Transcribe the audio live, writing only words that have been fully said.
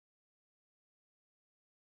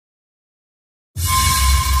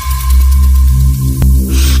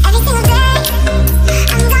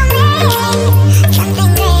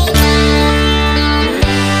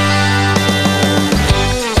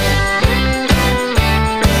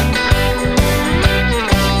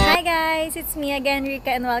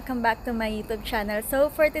Monica and welcome back to my YouTube channel. So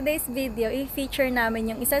for today's video, i-feature namin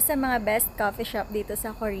yung isa sa mga best coffee shop dito sa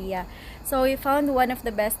Korea. So we found one of the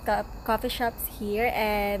best coffee shops here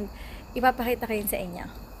and ipapakita ko yun sa inyo.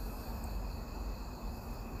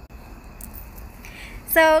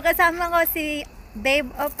 So kasama ko si Babe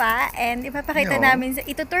Opa and ipapakita namin,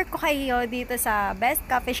 itutour ko kayo dito sa best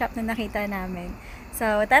coffee shop na nakita namin.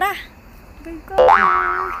 So tara! Go!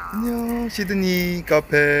 안녕, 시드니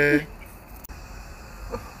카페.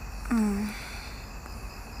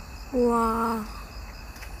 Wow!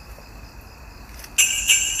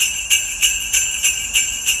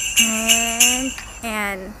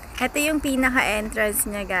 And ito yung pinaka-entrance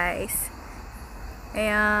niya, guys.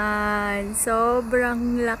 Ayan,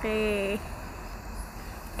 sobrang laki.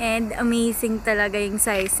 And amazing talaga yung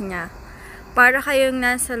size niya. Para kayong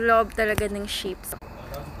nasa loob talaga ng ship.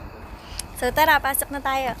 So tara, pasok na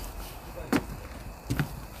tayo.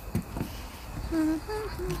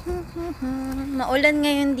 Maulan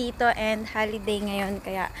ngayon dito and holiday ngayon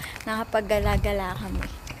kaya nakapaggala-gala kami.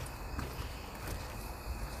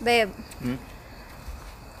 Babe.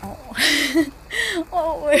 Oh.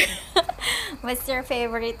 Oh. What's your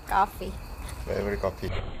favorite coffee? Favorite coffee.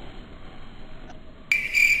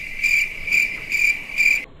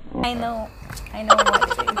 I know what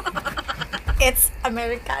it is. It's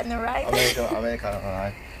Americano, right? Americano,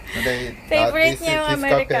 right? Favorite niya yung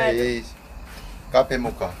Americano. This cafe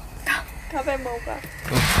mocha. Kape mocha.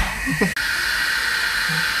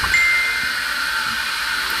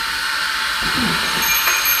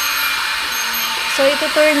 So,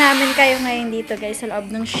 itutour namin kayo ngayon dito, guys, sa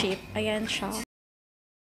loob ng ship. Ayan siya.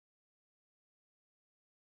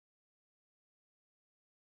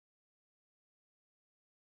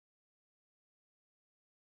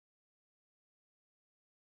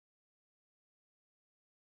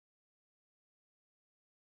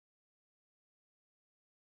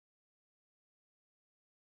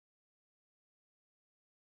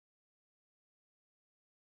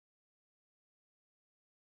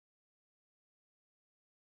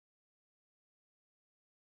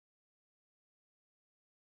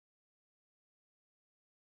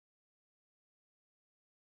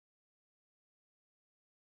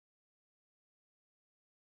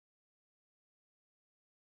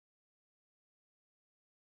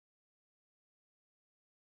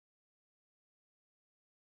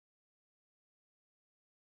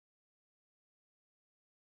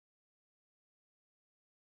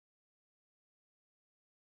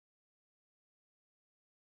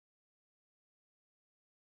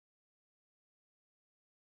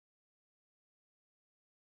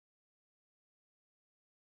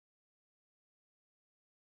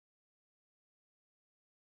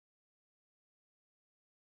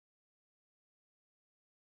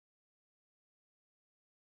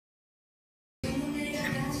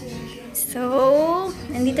 So,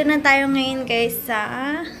 nandito na tayo ngayon, guys,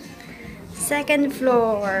 sa second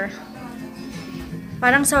floor.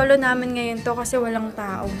 Parang solo namin ngayon to kasi walang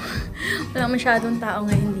tao. Walang masyadong tao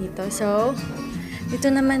ngayon dito. So, dito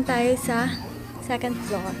naman tayo sa second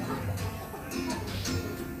floor.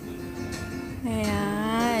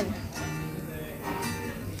 Ayan.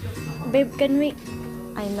 Babe, can we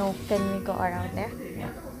go around there?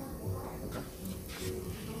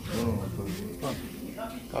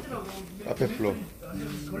 Cafe floor.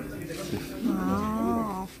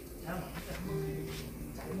 Wow.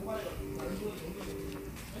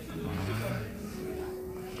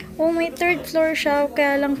 Oh, may third floor siya.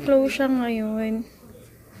 Kaya lang close siya ngayon.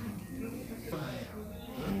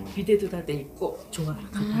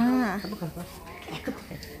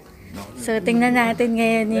 So, tingnan natin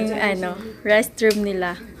ngayon yung restroom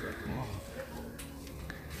nila.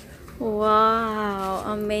 Wow,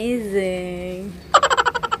 amazing.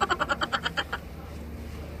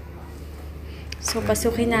 So,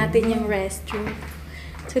 pasukin natin yung restroom.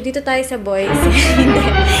 So, dito tayo sa boys.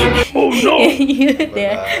 Oh no!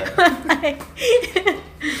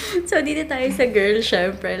 So, dito tayo sa girls,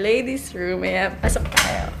 syempre. Ladies room. Ayan, pasok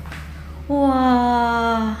tayo.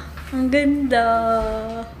 Wow! Ang ganda!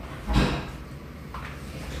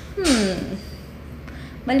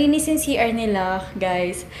 Malinis yung CR nila,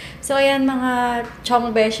 guys. So, ayan mga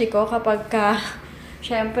chong beshi ko kapag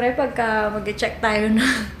syempre, pagka mag-check tayo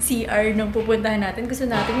ng CR nung pupuntahan natin, gusto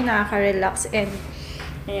natin yung nakaka-relax and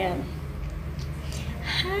ayan.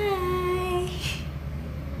 Hi!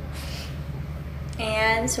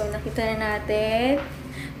 Ayan, so nakita na natin.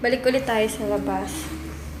 Balik ulit tayo sa labas.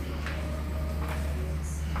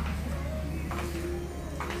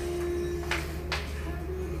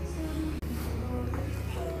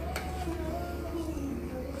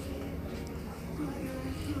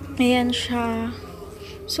 Ayan siya.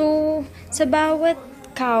 So, sa bawat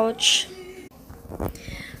couch,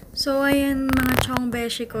 so ayan mga chong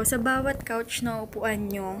beshi ko, sa bawat couch na upuan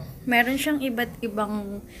nyo, meron siyang iba't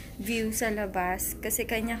ibang view sa labas kasi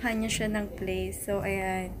kanya-kanya siya ng place. So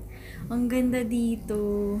ayan, ang ganda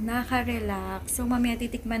dito, nakaka-relax. So mamaya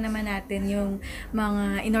titikman naman natin yung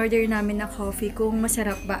mga in-order namin na coffee kung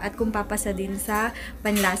masarap ba at kung papasa din sa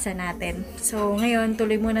panlasa natin. So ngayon,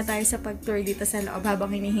 tuloy muna tayo sa pag-tour dito sa loob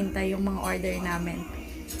habang hinihintay yung mga order namin.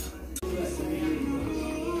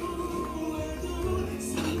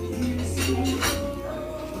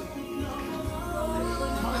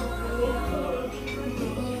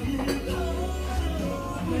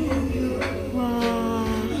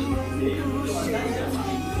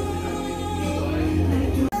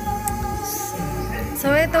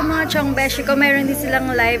 So, ito mga chong beshi ko, meron din silang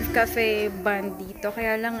live cafe band dito.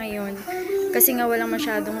 Kaya lang ngayon, kasi nga walang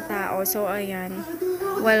masyadong tao. So, ayan,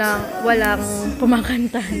 walang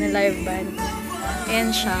kumakanta na live band. Ayan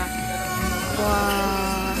siya.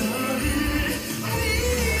 Wow!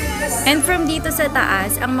 And from dito sa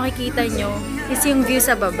taas, ang makikita nyo is yung view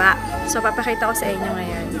sa baba. So, papakita ko sa inyo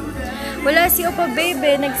ngayon. Wala si Opa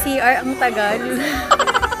Baby, nag-CR ang tagal.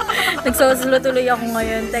 Nagsosulo tuloy ako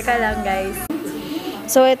ngayon. Teka lang, guys.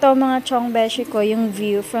 So, ito mga chong beshi ko, yung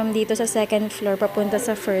view from dito sa second floor papunta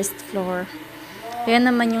sa first floor. Ayan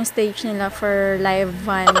naman yung stage nila for live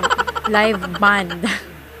band.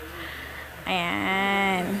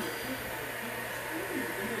 Ayan.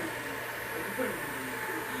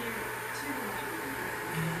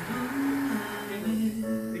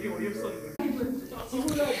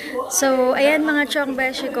 So, ayan mga chong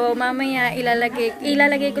beshi ko, mamaya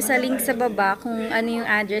ilalagay ko sa link sa baba kung ano yung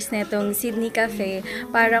address nitong Sydney Cafe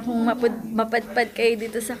para kung mapadpad kayo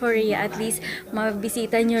dito sa Korea, at least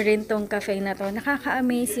mabisita nyo rin tong cafe na to.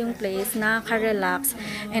 Nakaka-amaze yung place, nakaka-relax,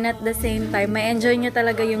 and at the same time, ma-enjoy nyo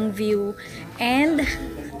talaga yung view. And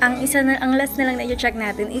ang last na lang na i-check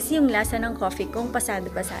natin is yung lasa ng coffee kung pasado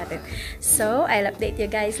ba sa atin. So, I'll update you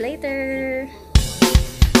guys later.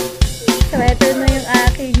 So, ito na yung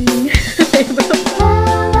aking punta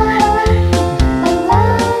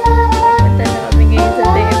na kami ngayon sa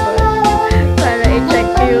table para i-check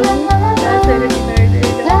yung lasa na in-order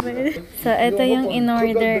namin. So, ito yung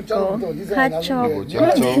in-order ko. Hot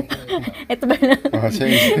chocolate. Ito pala.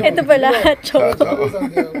 Ito pala, hot chocolate.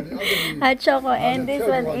 Hot chocolate. And this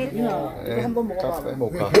one is 카페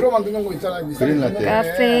모카. 배로 만드는 거 있잖아요. 그린 라떼.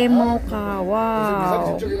 cafe mocha.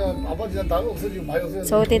 Wow. 저쪽에는 아버지는 다 없어지고 많이 없어졌는데.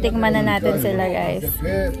 So, titikman na natin sila, guys.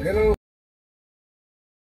 배를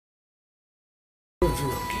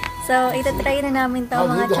So, itatry na namin to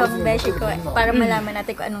mga chong beshi ko para malaman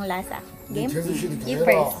natin kung anong lasa. Game? You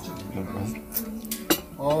first.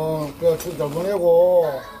 그래 잘 보내고.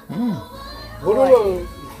 월요일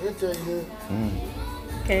그랬죠 이게.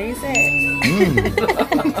 Crazy.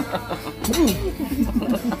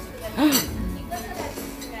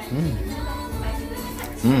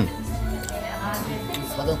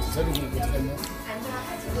 사장 두 살이고 어떻게 했나?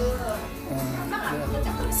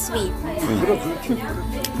 Sweet.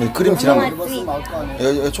 크림 지난 거. Sweet.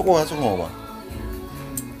 여기 초코가 조금 먹어봐.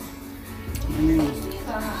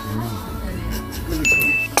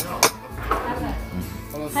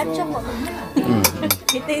 Hot chocolate.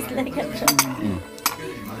 It tastes like hot chocolate.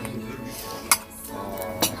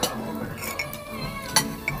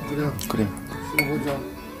 그래. 크림. 보자.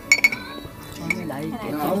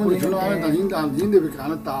 아무리 전화 안 했다. 니네밖에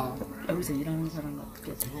안 했다. 여기서 일하는 사람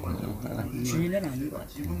어떻게 주인은 아닌 것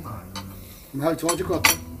같아. 날 좋아질 것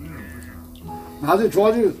같아. 나중에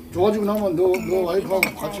좋아지고 나면 너 와이프하고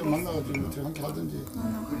같이 만나가지고 어떻게 함께 하든지.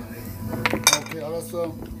 오케이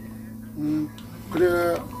알았어.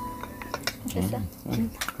 그래. Lasa.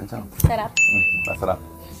 괜찮아. Sarap. 맛사랍.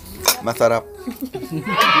 맛사랍.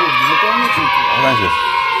 화장실.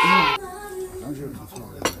 화장실.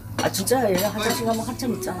 아 진짜 얘 화장실 가면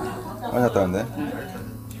한참 있잖아. 많이 갔다 왔는데?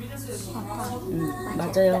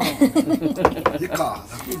 맞아요. 이까.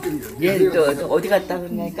 얘또 어디 갔다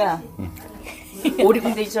그러니까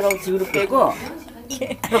오리군대 있으라고 뒤로 빼고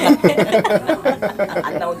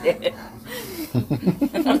안 나온대.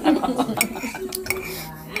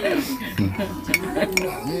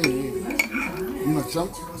 아니. 엄마 참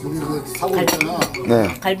우리 그 사고 있잖아.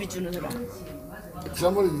 네. 갈비 주는 사람.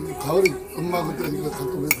 지난번에 가을에 엄마 그때 이거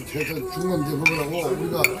갖고 왜서 제가 준 건데 먹으라고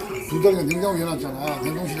우리가 두 달에 냉장고 해놨잖아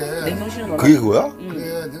냉동실에. 냉동실은 얼마? 그게 그거야?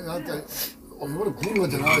 그래 나한테 이번에 구운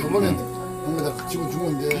거잖아. 이번에 엄마가 같이 준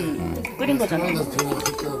건데. 끓인 거잖아. 그래서 저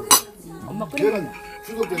그때 엄마 끓인 거. 걔는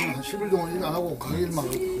추석 때는 한 10일 동안 일 안 하고 가게일만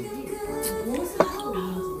하거든.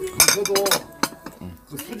 저도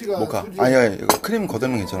그 수지가 모카. 아니야, 이거 크림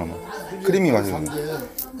걷어내면 괜찮아. 크림이 맛있어. 산게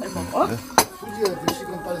먹어? 후지에 그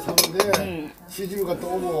시간 딸이 사는데 시집을 갔다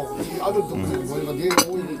오고 이 아들도 그래 모이가 내일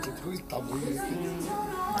오이고 거기 다 모이게.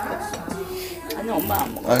 아니 엄마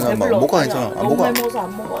안 먹어. 아니, 나 배불러. 먹고 아니야, 괜찮아. 안 너무 먹어. 많이 먹어서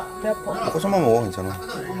안 먹어. 배 아파. 꼬셔만 먹어, 괜찮아.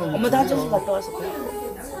 엄마도 화장실 갔다 와서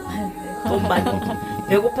배고파. 너무 많이 먹어.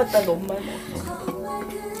 배고팠다 너무 많이 먹어.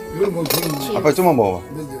 이걸 뭐 저는 아빠 좀만 먹어봐.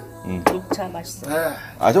 근데 녹차 맛있어. 에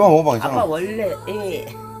아, 좀만 먹어봐, 아빠 괜찮아. 원래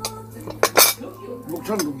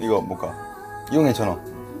녹차는 이거 뭘까? 이건 괜찮아.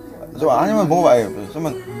 좀 아니면 먹어봐.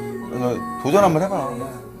 좀만 도전 한번 해봐.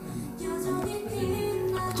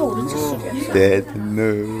 저 오렌지 술이야. 네,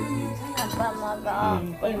 듣는. 아빠 먹어.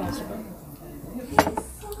 빨리 마셔봐.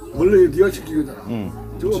 원래 네가 시킨 거잖아. 응.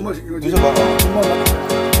 저 엄마 시킨 거지. 드셔봐.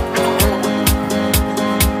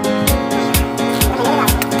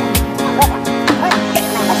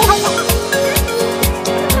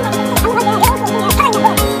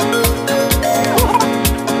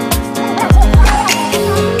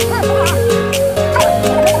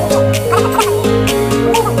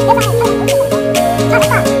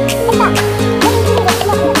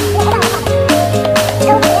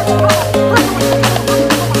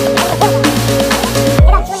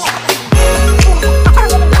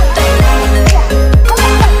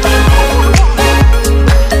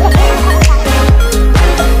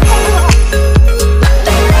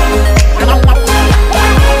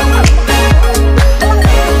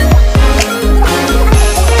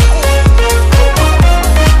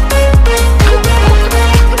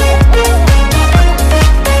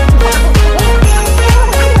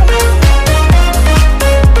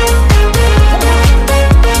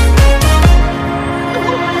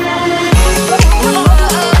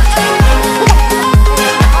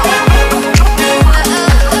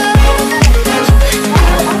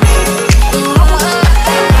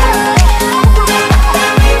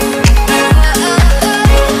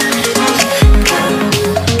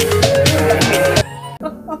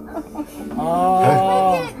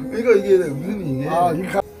 그러니까 이게 은근히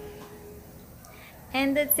이게.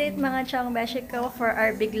 And that's it mga chong beshi ko for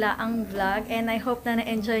our biglaang vlog. And I hope na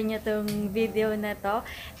na-enjoy nyo tong video na to.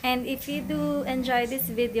 And if you do enjoy this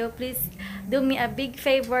video, please do me a big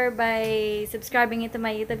favor by subscribing into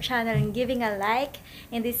my YouTube channel and giving a like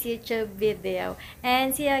in this YouTube video.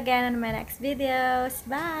 And see you again on my next videos.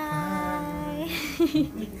 Bye!